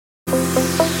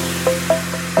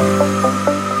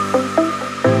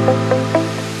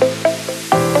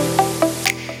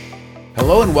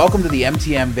and welcome to the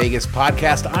MTM Vegas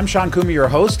podcast. I'm Sean Coomer, your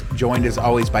host, joined as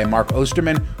always by Mark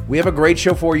Osterman. We have a great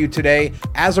show for you today.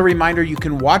 As a reminder, you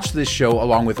can watch this show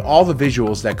along with all the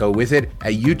visuals that go with it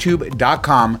at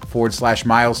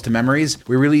youtube.com/miles to memories.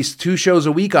 We release 2 shows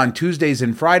a week on Tuesdays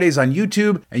and Fridays on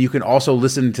YouTube, and you can also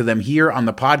listen to them here on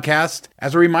the podcast.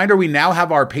 As a reminder, we now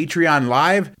have our Patreon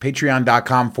live,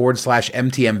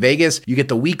 patreon.com/MTM Vegas. You get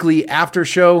the weekly after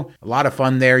show, a lot of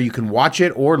fun there. You can watch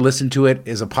it or listen to it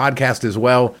as a podcast as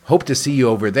well. Hope to see you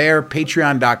over there,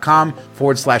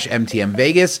 patreon.com/MTM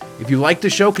Vegas. If you like the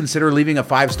show, consider leaving a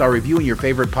 5-star review in your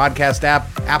favorite podcast app.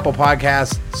 Apple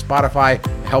Podcasts, Spotify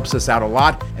helps us out a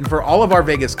lot. And for all of our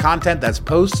Vegas content, that's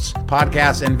posts,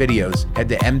 podcasts, and videos, head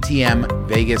to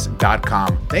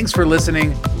mtmvegas.com. Thanks for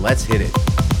listening. Let's hit it.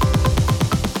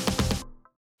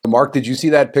 Mark, did you see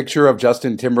that picture of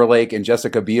Justin Timberlake and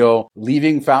Jessica Biel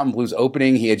leaving Fontainebleau's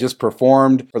opening? He had just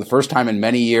performed for the first time in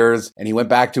many years, and he went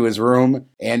back to his room,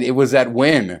 and it was at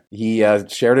Wynn. He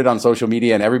shared it on social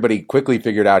media, and everybody quickly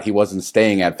figured out he wasn't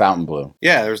staying at Fontainebleau.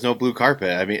 Yeah, there was no blue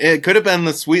carpet. I mean, it could have been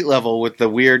the suite level with the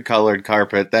weird colored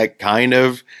carpet that kind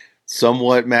of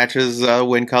somewhat matches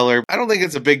Wynn color. I don't think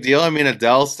it's a big deal. I mean,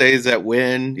 Adele stays at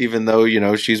Wynn, even though,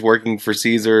 she's working for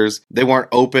Caesars. They weren't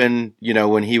open,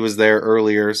 when he was there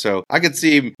earlier. So I could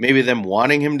see maybe them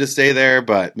wanting him to stay there,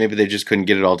 but maybe they just couldn't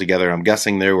get it all together. I'm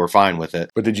guessing they were fine with it.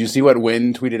 But did you see what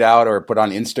Wynn tweeted out or put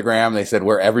on Instagram? They said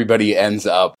where everybody ends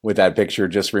up with that picture,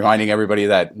 just reminding everybody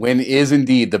that Wynn is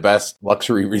indeed the best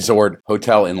luxury resort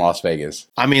hotel in Las Vegas.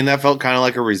 I mean, that felt kind of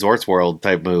like a Resorts World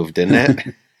type move, didn't it?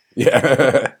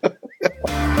 Yeah.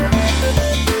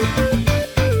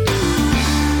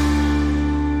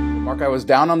 Mark, I was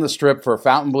down on the strip for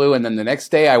Fontainebleau, and then the next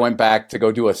day I went back to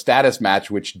go do a status match,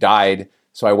 which died.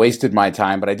 So I wasted my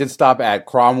time, but I did stop at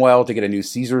Cromwell to get a new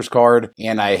Caesars card,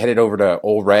 and I headed over to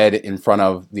Old Red in front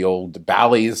of the old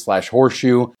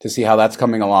Bally's/Horseshoe to see how that's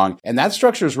coming along. And that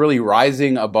structure is really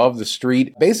rising above the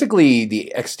street. Basically,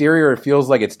 the exterior feels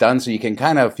like it's done, so you can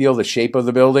kind of feel the shape of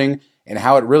the building and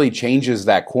how it really changes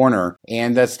that corner.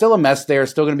 And that's still a mess there.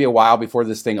 Still going to be a while before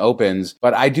this thing opens.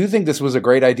 But I do think this was a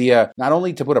great idea, not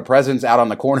only to put a presence out on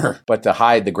the corner, but to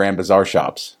hide the Grand Bazaar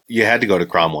shops. You had to go to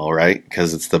Cromwell, right?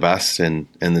 Because it's the best and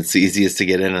it's the easiest to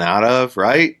get in and out of,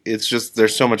 right? It's just,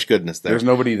 there's so much goodness there. There's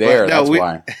nobody there, that's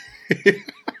why.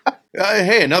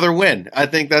 Hey, another win. I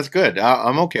think that's good.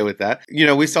 I'm okay with that.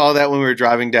 We saw that when we were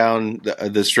driving down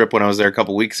the strip when I was there a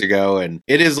couple weeks ago, and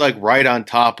it is like right on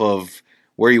top of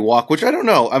where you walk, which I don't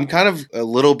know. I'm kind of a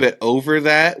little bit over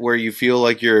that, where you feel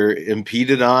like you're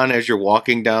impeded on as you're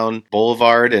walking down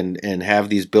Boulevard and have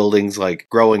these buildings like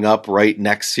growing up right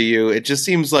next to you. It just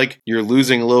seems like you're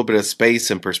losing a little bit of space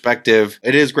and perspective.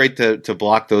 It is great to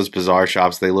block those bazaar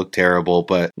shops. They look terrible,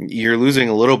 but you're losing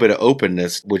a little bit of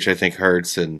openness, which I think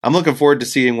hurts. And I'm looking forward to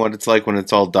seeing what it's like when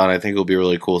it's all done. I think it'll be a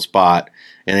really cool spot.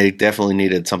 And they definitely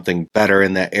needed something better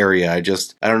in that area. I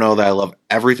don't know that I love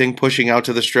everything pushing out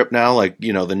to the strip now. Like,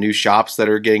 the new shops that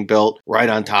are getting built right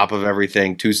on top of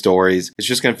everything, 2 stories. It's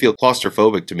just going to feel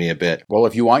claustrophobic to me a bit. Well,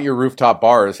 if you want your rooftop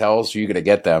bars, how else are you going to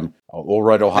get them? Old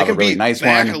Red will have a really nice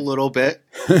one. Back a little bit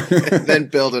and then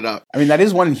build it up. I mean, that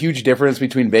is one huge difference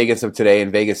between Vegas of today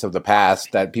and Vegas of the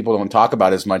past that people don't talk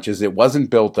about as much, is it wasn't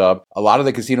built up. A lot of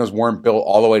the casinos weren't built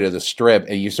all the way to the strip,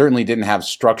 and you certainly didn't have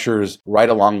structures right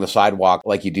along the sidewalk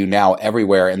like you do now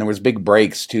everywhere. And there was big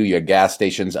breaks too. You had gas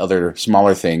stations, other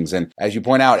smaller things. And as you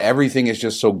point out, everything is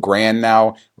just so grand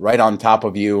now, right on top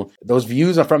of you. Those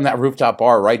views are from that rooftop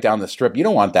bar right down the strip. You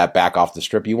don't want that back off the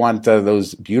strip. You want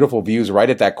those beautiful views right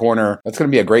at that corner. That's going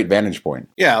to be a great vantage point.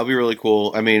 Yeah, it'll be really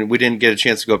cool. I mean, we didn't get a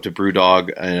chance to go up to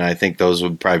Brewdog, and I think those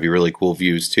would probably be really cool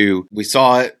views too. We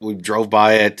saw it, we drove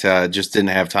by it, just didn't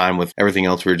have time with everything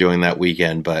else we were doing that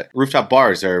weekend. But rooftop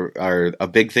bars are a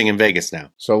big thing in Vegas now.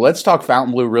 So let's talk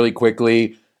Fontainebleau really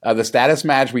quickly. The status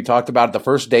match, we talked about the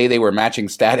first day they were matching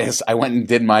status. I went and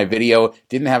did my video,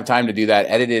 didn't have time to do that,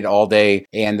 edited all day.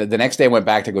 And the next day I went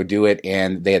back to go do it,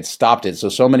 and they had stopped it.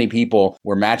 So many people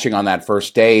were matching on that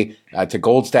first day to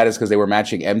gold status because they were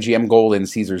matching MGM Gold and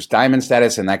Caesars Diamond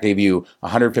status. And that gave you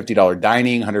 $150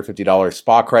 dining, $150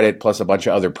 spa credit, plus a bunch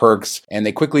of other perks. And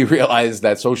they quickly realized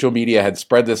that social media had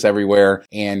spread this everywhere,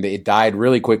 and it died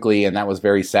really quickly. And that was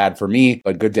very sad for me,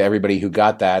 but good to everybody who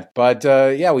got that. But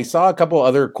yeah, we saw a couple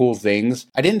other cool things.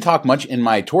 I didn't talk much in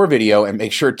my tour video, and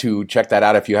make sure to check that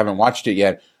out if you haven't watched it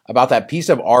yet, about that piece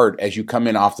of art as you come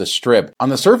in off the strip. On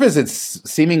the surface, it's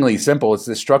seemingly simple. It's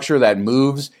this structure that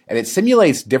moves and it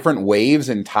simulates different waves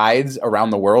and tides around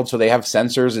the world. So they have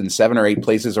sensors in 7 or 8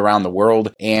 places around the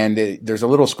world. And there's a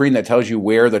little screen that tells you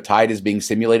where the tide is being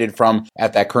simulated from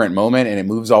at that current moment. And it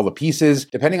moves all the pieces.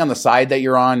 Depending on the side that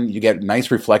you're on, you get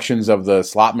nice reflections of the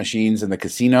slot machines and the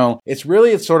casino.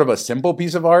 It's sort of a simple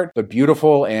piece of art, but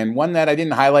beautiful, and one that I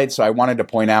didn't highlight, so I wanted to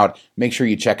point out. Make sure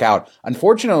you check out.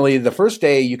 Unfortunately, the first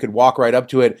day you could walk right up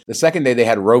to it. The second day they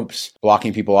had ropes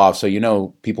blocking people off, so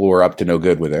people were up to no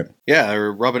good with it. Yeah,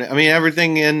 they're rubbing it. I mean,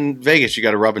 everything in Vegas, you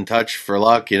got to rub and touch for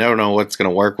luck. You don't know what's going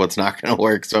to work, what's not going to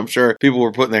work. So I'm sure people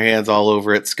were putting their hands all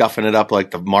over it, scuffing it up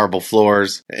like the marble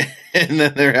floors. And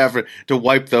then they're having to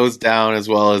wipe those down as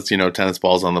well as, tennis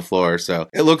balls on the floor. So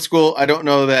it looks cool. I don't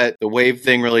know that the wave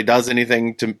thing really does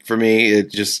anything for me.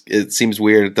 It seems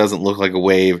weird. It doesn't look like a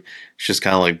wave. It's just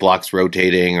kind of like blocks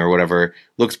rotating or whatever.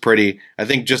 Looks pretty. I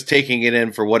think just taking it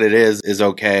in for what it is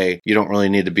okay. You don't really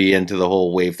need to be into the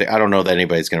whole wave thing. I don't know that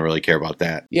anybody's going to really care about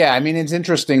that. Yeah, I mean, it's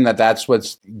interesting that that's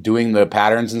what's doing the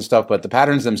patterns and stuff, but the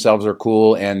patterns themselves are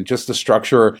cool, and just the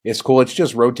structure is cool. It's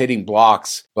just rotating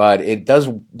blocks, but it does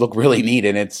look really neat,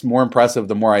 and it's more impressive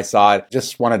the more I saw it.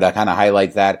 Just wanted to kind of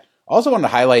highlight that. Also wanted to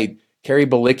highlight Carrie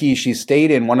Balicki. She stayed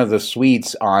in one of the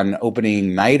suites on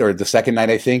opening night, or the second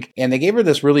night, I think, and they gave her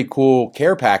this really cool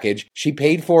care package. She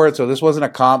paid for it, so this wasn't a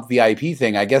comp VIP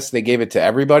thing. I guess they gave it to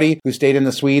everybody who stayed in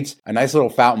the suites. A nice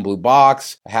little Fontainebleau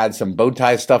box, had some bow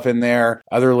tie stuff in there,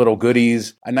 other little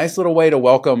goodies. A nice little way to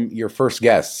welcome your first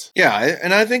guests. Yeah,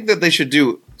 and I think that they should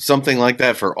do something like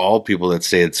that for all people that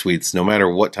stay at suites, no matter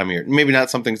what time of year. Maybe not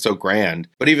something so grand,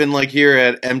 but even like here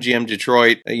at MGM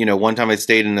Detroit, one time I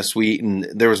stayed in a suite and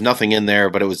there was nothing in there,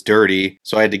 but it was dirty.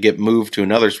 So I had to get moved to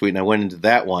another suite and I went into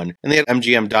that one. And they had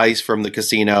MGM dice from the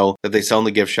casino that they sell in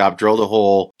the gift shop, drilled a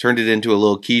hole, turned it into a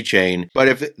little keychain. But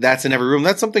if that's in every room,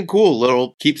 that's something cool,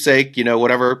 little keepsake,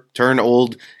 whatever, turn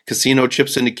old casino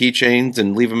chips into keychains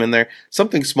and leave them in there.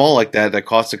 Something small like that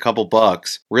costs a couple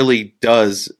bucks really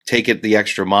does take it the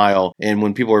extra mile. And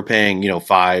when people are paying, $5,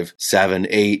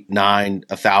 $7, $8, $9,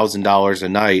 $1,000 a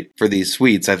night for these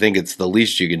suites, I think it's the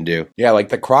least you can do. Yeah, like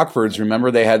the Crockfords,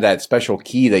 remember they had that special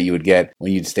key that you would get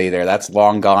when you'd stay there. That's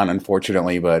long gone,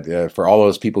 unfortunately, but for all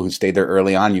those people who stayed there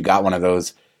early on, you got one of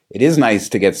those. It is nice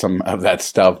to get some of that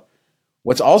stuff.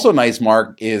 What's also nice,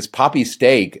 Mark, is Poppy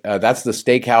Steak. That's the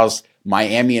steakhouse,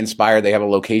 Miami inspired. They have a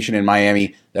location in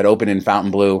Miami that opened in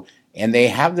Fontainebleau. And they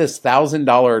have this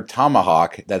 $1,000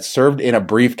 tomahawk that's served in a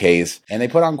briefcase, and they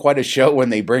put on quite a show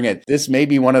when they bring it. This may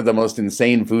be one of the most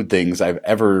insane food things I've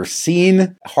ever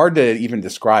seen. Hard to even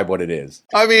describe what it is.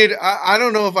 I mean, I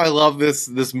don't know if I love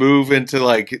this move into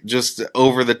like just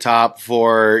over the top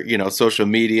for, social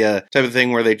media type of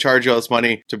thing where they charge you all this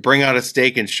money to bring out a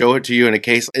steak and show it to you in a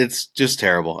case. It's just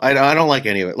terrible. I don't like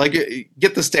any of it. Like,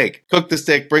 get the steak, cook the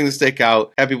steak, bring the steak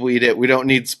out, have people eat it. We don't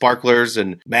need sparklers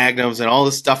and magnums and all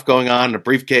this stuff going on in a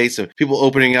briefcase of people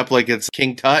opening up like it's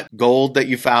King Tut gold that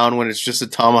you found when it's just a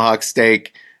tomahawk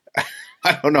steak.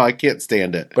 I don't know. I can't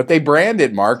stand it. But they brand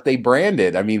it, Mark. They brand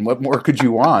it. I mean, what more could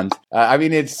you want?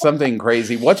 It's something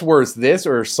crazy. What's worse, this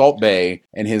or Salt Bae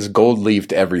and his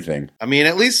gold-leafed everything? I mean,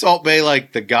 at least Salt Bae,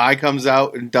 like, the guy comes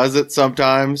out and does it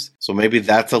sometimes. So maybe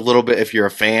that's a little bit, if you're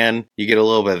a fan, you get a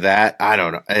little bit of that. I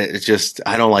don't know. It's just,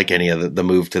 I don't like any of the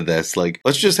move to this. Like,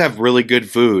 let's just have really good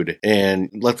food and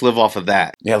let's live off of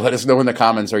that. Yeah, let us know in the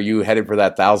comments. Are you headed for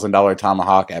that $1,000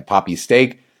 tomahawk at Poppy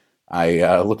Steak?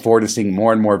 I look forward to seeing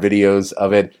more and more videos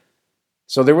of it.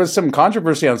 So there was some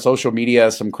controversy on social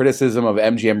media, some criticism of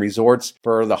MGM Resorts.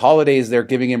 For the holidays, they're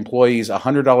giving employees a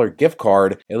 $100 gift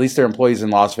card, at least their employees in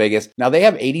Las Vegas. Now, they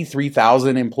have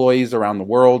 83,000 employees around the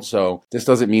world, so this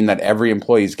doesn't mean that every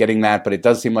employee is getting that, but it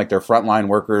does seem like their frontline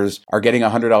workers are getting a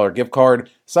 $100 gift card.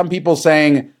 Some people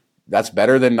saying that's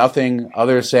better than nothing.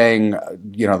 Others saying,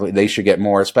 they should get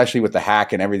more, especially with the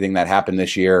hack and everything that happened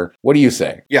this year. What do you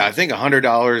say? Yeah, I think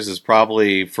 $100 is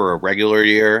probably for a regular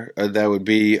year. That would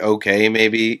be okay,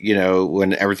 maybe,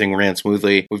 when everything ran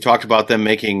smoothly. We've talked about them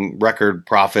making record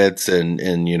profits and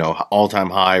all-time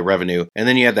high revenue. And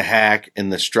then you had the hack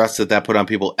and the stress that put on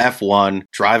people. F1,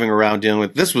 driving around dealing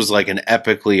with. This was like an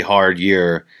epically hard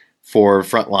year for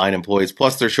frontline employees.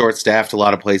 Plus, they're short-staffed a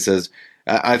lot of places.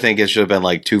 I think it should have been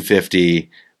like $250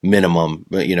 minimum,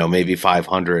 maybe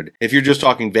 500. If you're just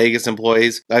talking Vegas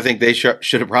employees, I think they should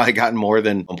have probably gotten more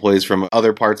than employees from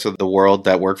other parts of the world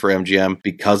that work for MGM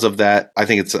because of that. I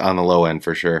think it's on the low end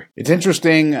for sure. It's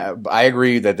interesting. I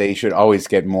agree that they should always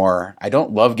get more. I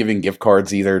don't love giving gift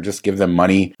cards either. Just give them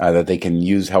money that they can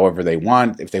use however they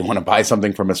want. If they want to buy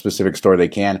something from a specific store, they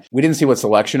can. We didn't see what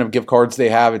selection of gift cards they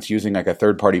have. It's using like a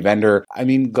third-party vendor. I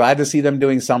mean, glad to see them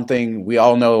doing something. We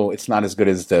all know it's not as good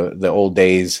as the old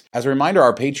days. As a reminder,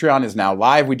 our Patreon is now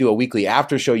live. We do a weekly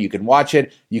after show. You can watch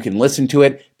it. You can listen to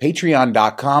it.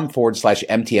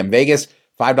 Patreon.com/MTM Vegas.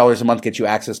 $5 a month gets you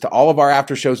access to all of our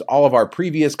after shows, all of our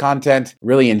previous content.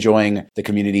 Really enjoying the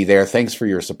community there. Thanks for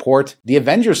your support. The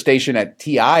Avengers station at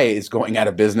TI is going out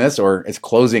of business, or it's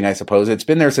closing, I suppose. It's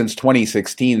been there since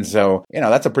 2016, so,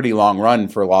 that's a pretty long run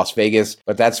for Las Vegas.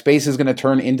 But that space is going to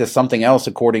turn into something else,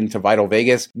 according to Vital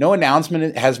Vegas. No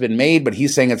announcement has been made, but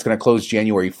he's saying it's going to close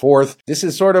January 4th. This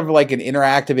is sort of like an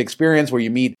interactive experience where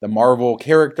you meet the Marvel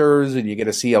characters and you get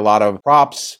to see a lot of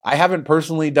props. I haven't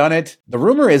personally done it. The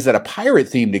rumor is that a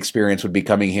pirate-themed experience would be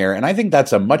coming here, and I think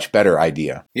that's a much better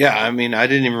idea. Yeah, I mean, I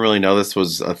didn't even really know this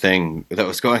was a thing that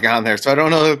was going on there, so I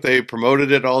don't know if they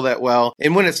promoted it all that well.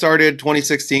 And when it started,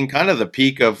 2016, kind of the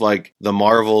peak of like the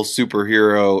Marvel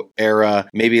superhero era,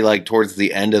 maybe like towards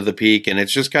the end of the peak, and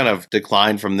it's just kind of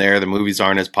declined from there. The movies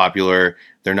aren't as popular.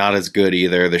 They're not as good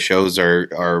either. The shows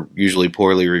are usually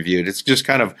poorly reviewed. It's just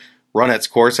kind of run its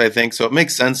course, I think. So it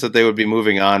makes sense that they would be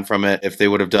moving on from it. If they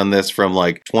would have done this from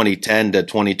like 2010 to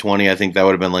 2020, I think that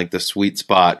would have been like the sweet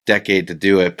spot decade to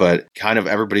do it. But kind of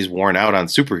everybody's worn out on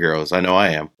superheroes. I know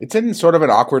I am. It's in sort of an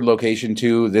awkward location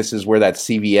too. This is where that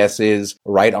CVS is,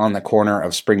 right on the corner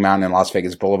of Spring Mountain and Las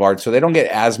Vegas Boulevard. So they don't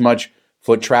get as much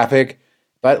foot traffic.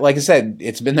 But like I said,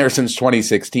 it's been there since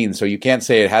 2016, so you can't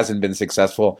say it hasn't been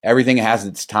successful. Everything has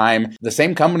its time. The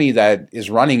same company that is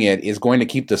running it is going to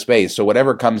keep the space, so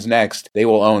whatever comes next, they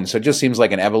will own. So it just seems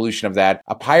like an evolution of that.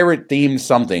 A pirate-themed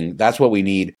something, that's what we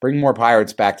need. Bring more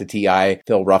pirates back to TI.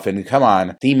 Phil Ruffin, come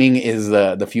on. Theming is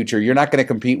the future. You're not going to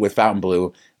compete with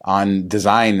Fontainebleau on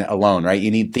design alone, right?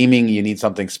 You need theming, you need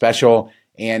something special.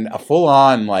 And a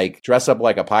full-on, like, dress up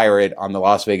like a pirate on the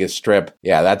Las Vegas Strip.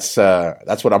 Yeah, that's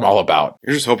what I'm all about.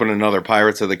 You're just hoping another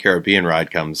Pirates of the Caribbean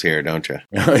ride comes here, don't you?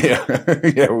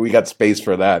 Yeah, we got space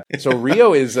for that. So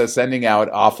Rio is sending out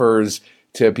offers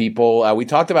to people. We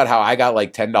talked about how I got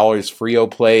like $10 Frio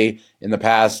play in the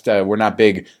past. We're not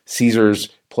big Caesars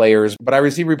players, but I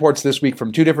received reports this week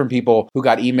from two different people who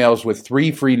got emails with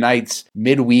 3 free nights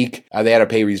midweek. They had to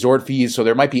pay resort fees, so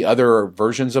there might be other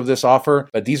versions of this offer,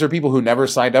 but these are people who never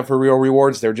signed up for Real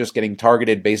Rewards. They're just getting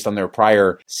targeted based on their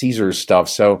prior Caesars stuff.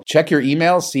 So check your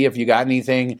emails, see if you got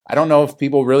anything. I don't know if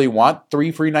people really want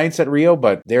 3 free nights at Rio,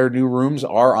 but their new rooms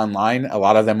are online. A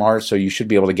lot of them are, so you should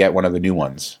be able to get one of the new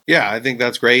ones. Yeah, I think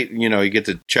that's great. You get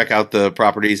to check out the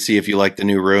properties, see if you like the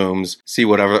new rooms, see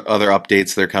what other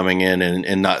updates they're coming in,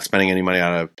 and not spending any money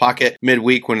out of pocket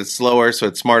midweek when it's slower. So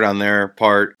it's smart on their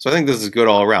part. So I think this is good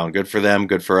all around. Good for them,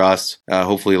 good for us.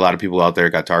 Hopefully a lot of people out there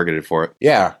got targeted for it.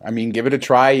 Yeah, I mean, give it a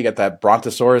try. You got that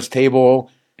Brontosaurus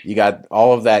table. You got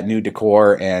all of that new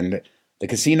decor, and the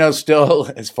casino still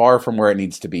is far from where it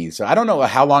needs to be. So I don't know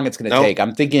how long it's going to take.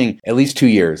 I'm thinking at least 2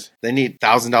 years. They need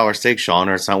 $1,000 steak, Sean,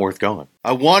 or it's not worth going.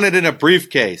 I want it in a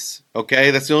briefcase. Okay,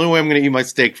 that's the only way I'm going to eat my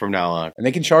steak from now on. And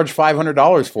they can charge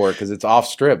 $500 for it because it's off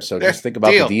strip. So just think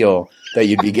about the deal that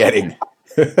you'd be getting.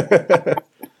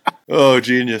 Oh,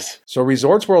 genius. So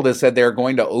Resorts World has said they're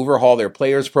going to overhaul their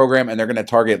players program and they're going to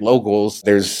target locals.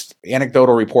 There's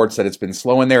anecdotal reports that it's been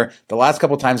slow in there. The last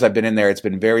couple times I've been in there, it's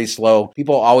been very slow.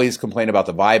 People always complain about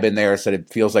the vibe in there, said it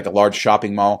feels like a large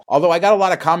shopping mall. Although I got a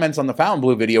lot of comments on the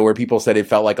Fontainebleau video where people said it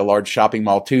felt like a large shopping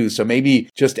mall too. So maybe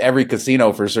just every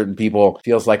casino for certain people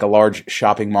feels like a large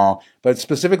shopping mall. But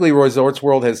specifically, Resorts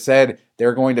World has said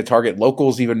they're going to target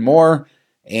locals even more.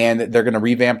 And they're going to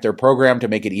revamp their program to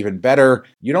make it even better.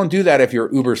 You don't do that if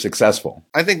you're uber successful.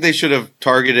 I think they should have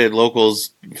targeted locals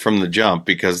from the jump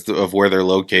because of where they're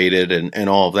located and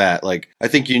all of that. Like, I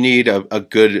think you need a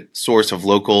good source of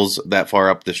locals that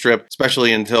far up the strip,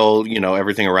 especially until,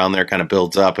 everything around there kind of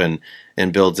builds up and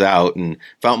builds out. And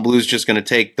Fontainebleau's just going to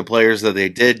take the players that they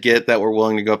did get that were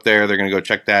willing to go up there. They're going to go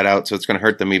check that out. So it's going to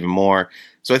hurt them even more.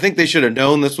 So I think they should have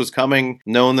known this was coming,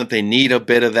 known that they need a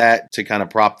bit of that to kind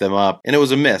of prop them up. And it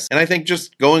was a miss. And I think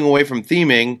just going away from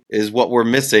theming is what we're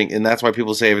missing. And that's why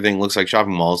people say everything looks like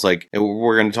shopping malls. Like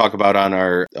we're going to talk about on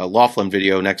our Laughlin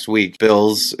video next week,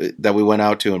 Bill's that we went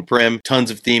out to in Prim,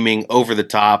 tons of theming over the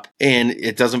top. And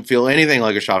it doesn't feel anything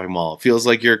like a shopping mall. It feels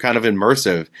like you're kind of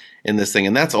immersive in this thing.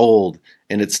 And that's old.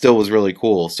 and it still was really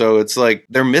cool. So it's like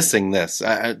they're missing this.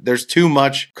 There's too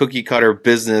much cookie cutter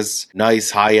business,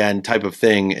 nice high end type of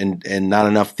thing, and not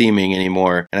enough theming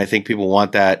anymore. And I think people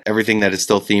want that. Everything that is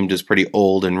still themed is pretty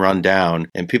old and run down,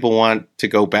 and people want to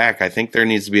go back. I think there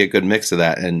needs to be a good mix of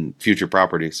that in future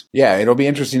properties. Yeah, it'll be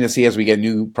interesting to see as we get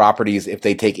new properties if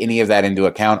they take any of that into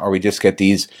account, or we just get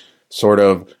these sort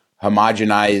of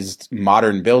homogenized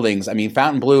modern buildings. I mean,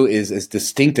 Fontainebleau is as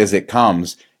distinct as it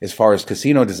comes as far as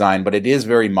casino design, but it is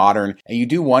very modern. And you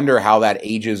do wonder how that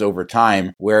ages over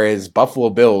time. Whereas Buffalo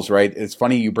Bills, right? It's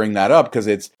funny you bring that up because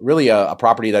it's really a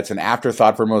property that's an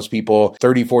afterthought for most people.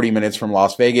 30, 40 minutes from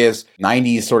Las Vegas,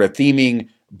 90s sort of theming.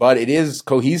 But it is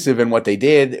cohesive in what they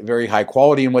did, very high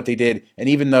quality in what they did. And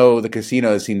even though the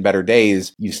casino has seen better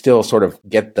days, you still sort of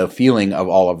get the feeling of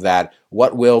all of that.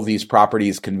 What will these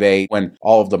properties convey when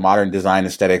all of the modern design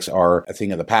aesthetics are a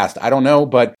thing of the past? I don't know,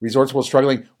 but Resorts World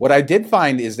struggling. What I did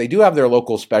find is they do have their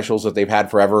local specials that they've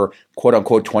had forever, quote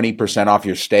unquote, 20% off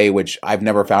your stay, which I've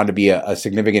never found to be a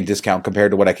significant discount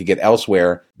compared to what I could get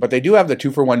elsewhere. But they do have the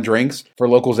 2-for-1 drinks for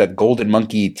locals at Golden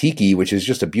Monkey Tiki, which is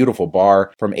just a beautiful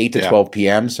bar from 8 to 12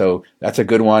 p.m. So that's a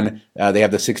good one. They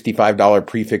have the $65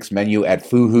 prefix menu at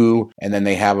Fuhu, and then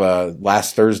they have a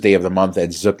last Thursday of the month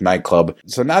at Zook Nightclub.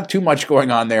 So not too much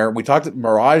going on there. We talked,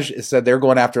 Mirage said they're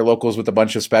going after locals with a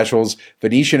bunch of specials.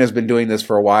 Venetian has been doing this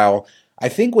for a while. I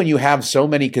think when you have so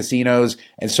many casinos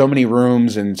and so many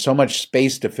rooms and so much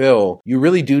space to fill, you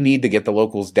really do need to get the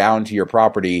locals down to your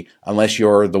property unless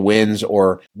you're the Wynn's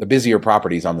or the busier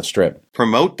properties on the Strip.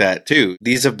 Promote that too.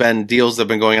 These have been deals that have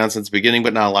been going on since the beginning,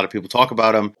 but not a lot of people talk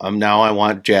about them. Now I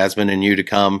want Jasmine and you to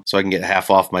come so I can get half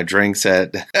off my drinks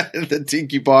at the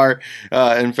Tiki Bar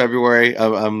in February.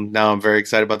 I'm very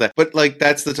excited about that. But like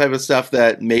that's the type of stuff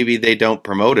that maybe they don't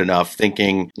promote enough,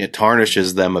 thinking it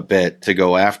tarnishes them a bit to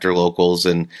go after locals.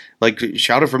 And like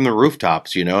shout it from the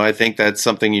rooftops, I think that's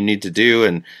something you need to do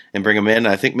and bring them in.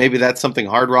 I think maybe that's something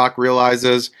Hard Rock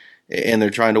realizes, and they're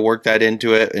trying to work that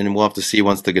into it. And we'll have to see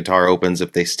once the guitar opens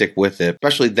if they stick with it.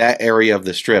 Especially that area of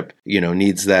the Strip,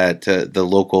 needs that the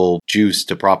local juice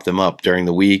to prop them up during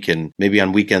the week. And maybe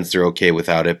on weekends they're okay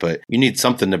without it, but you need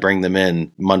something to bring them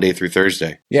in Monday through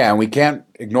Thursday. Yeah, and we can't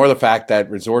ignore the fact that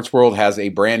Resorts World has a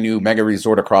brand new mega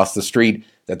resort across the street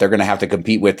that they're going to have to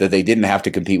compete with that they didn't have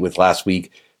to compete with last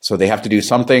week. So they have to do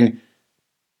something.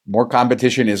 More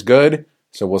competition is good.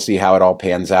 So we'll see how it all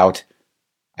pans out.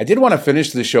 I did want to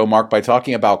finish the show, Mark, by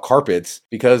talking about carpets,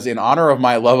 because in honor of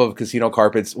my love of casino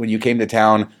carpets, when you came to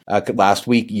town last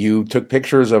week, you took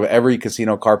pictures of every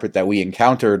casino carpet that we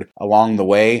encountered along the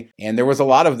way. And there was a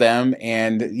lot of them.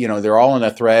 And, they're all in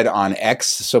a thread on X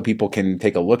so people can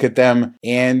take a look at them.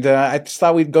 And I just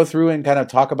thought we'd go through and kind of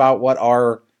talk about what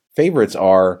our favorites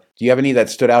are. Do you have any that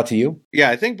stood out to you? Yeah,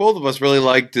 I think both of us really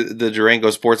liked the Durango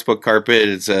Sportsbook carpet.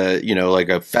 It's like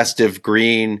a festive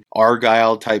green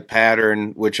Argyle type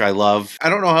pattern, which I love. I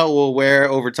don't know how it will wear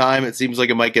over time. It seems like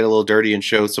it might get a little dirty and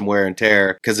show some wear and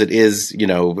tear because it is,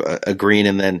 a green,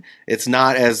 and then it's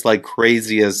not as like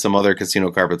crazy as some other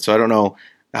casino carpets. So I don't know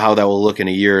how that will look in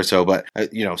a year or so. But,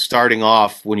 starting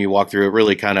off when you walk through, it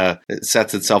really kind of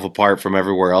sets itself apart from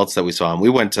everywhere else that we saw. And we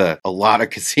went to a lot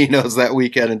of casinos that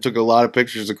weekend and took a lot of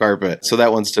pictures of carpet. So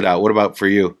that one stood out. What about for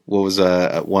you? What was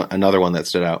another one that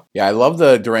stood out? Yeah, I love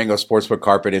the Durango Sportsbook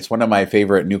carpet. It's one of my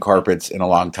favorite new carpets in a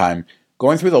long time.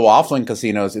 Going through the Laughlin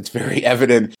casinos, it's very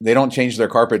evident they don't change their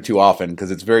carpet too often because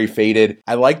it's very faded.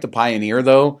 I like the Pioneer,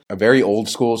 though. A very old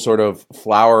school sort of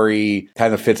flowery,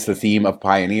 kind of fits the theme of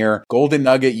Pioneer. Golden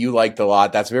Nugget you liked a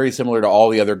lot. That's very similar to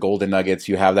all the other Golden Nuggets.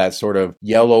 You have that sort of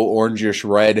yellow, orangish,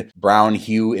 red, brown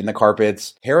hue in the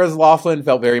carpets. Harrah's Laughlin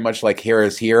felt very much like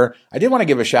Harrah's here. I did want to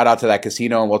give a shout out to that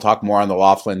casino, and we'll talk more on the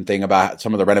Laughlin thing about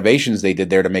some of the renovations they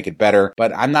did there to make it better.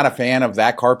 But I'm not a fan of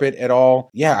that carpet at all.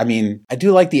 Yeah, I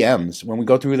do like the M's. When we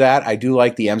go through that, I do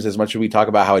like the M's as much as we talk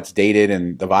about how it's dated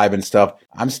and the vibe and stuff.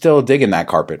 I'm still digging that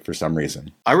carpet for some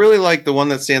reason. I really like the one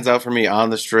that stands out for me on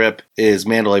the Strip is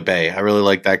Mandalay Bay. I really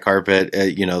like that carpet.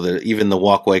 Even the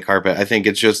walkway carpet. I think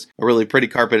it's just a really pretty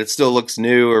carpet. It still looks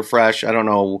new or fresh. I don't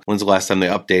know when's the last time they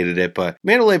updated it, but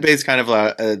Mandalay Bay is kind of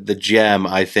the gem,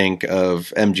 I think,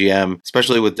 of MGM,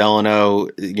 especially with Delano,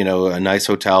 a nice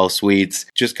hotel, suites.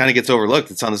 Just kind of gets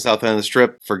overlooked. It's on the south end of the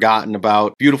Strip, forgotten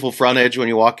about. Beautiful frontage when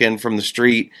you walk in from the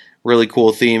street. Really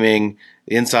cool theming.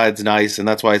 The inside's nice, and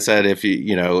that's why I said if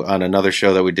you on another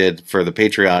show that we did for the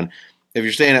Patreon, if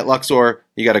you're staying at Luxor,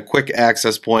 you got a quick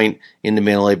access point into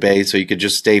Mandalay Bay, so you could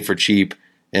just stay for cheap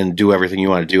and do everything you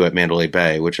want to do at Mandalay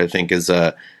Bay, which I think is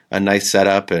a nice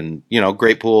setup and,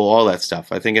 great pool, all that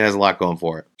stuff. I think it has a lot going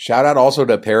for it. Shout out also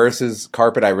to Paris's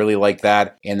carpet. I really like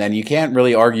that. And then you can't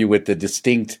really argue with the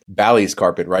distinct Bally's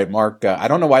carpet, right, Mark? I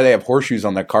don't know why they have horseshoes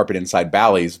on the carpet inside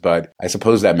Bally's, but I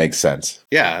suppose that makes sense.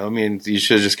 Yeah, I mean, you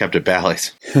should have just kept it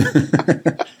Bally's.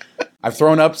 I've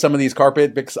thrown up some of these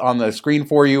carpet pics on the screen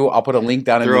for you. I'll put a link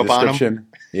down in the description.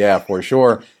 Yeah, for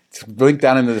sure. It's linked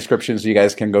down in the description so you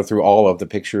guys can go through all of the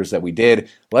pictures that we did.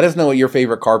 Let us know what your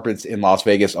favorite carpets in Las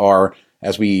Vegas are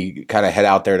as we kind of head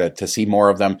out there to see more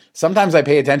of them. Sometimes I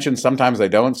pay attention, sometimes I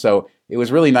don't. So it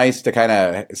was really nice to kind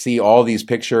of see all these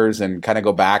pictures and kind of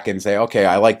go back and say, okay,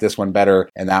 I like this one better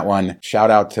and that one.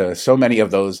 Shout out to so many of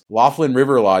those. Laughlin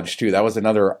River Lodge too. That was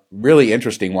another really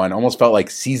interesting one. Almost felt like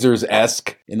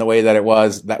Caesars-esque in the way that it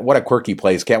was. What a quirky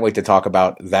place. Can't wait to talk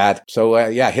about that. So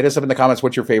hit us up in the comments.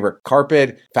 What's your favorite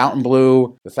carpet?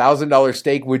 Fontainebleau, the $1,000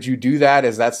 steak. Would you do that?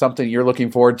 Is that something you're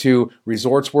looking forward to?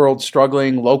 Resorts World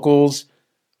struggling, locals?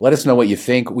 Let us know what you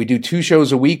think. We do 2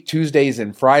 shows a week, Tuesdays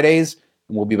and Fridays.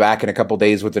 And we'll be back in a couple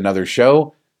days with another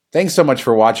show. Thanks so much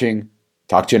for watching.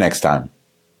 Talk to you next time.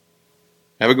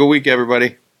 Have a good week,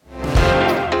 everybody.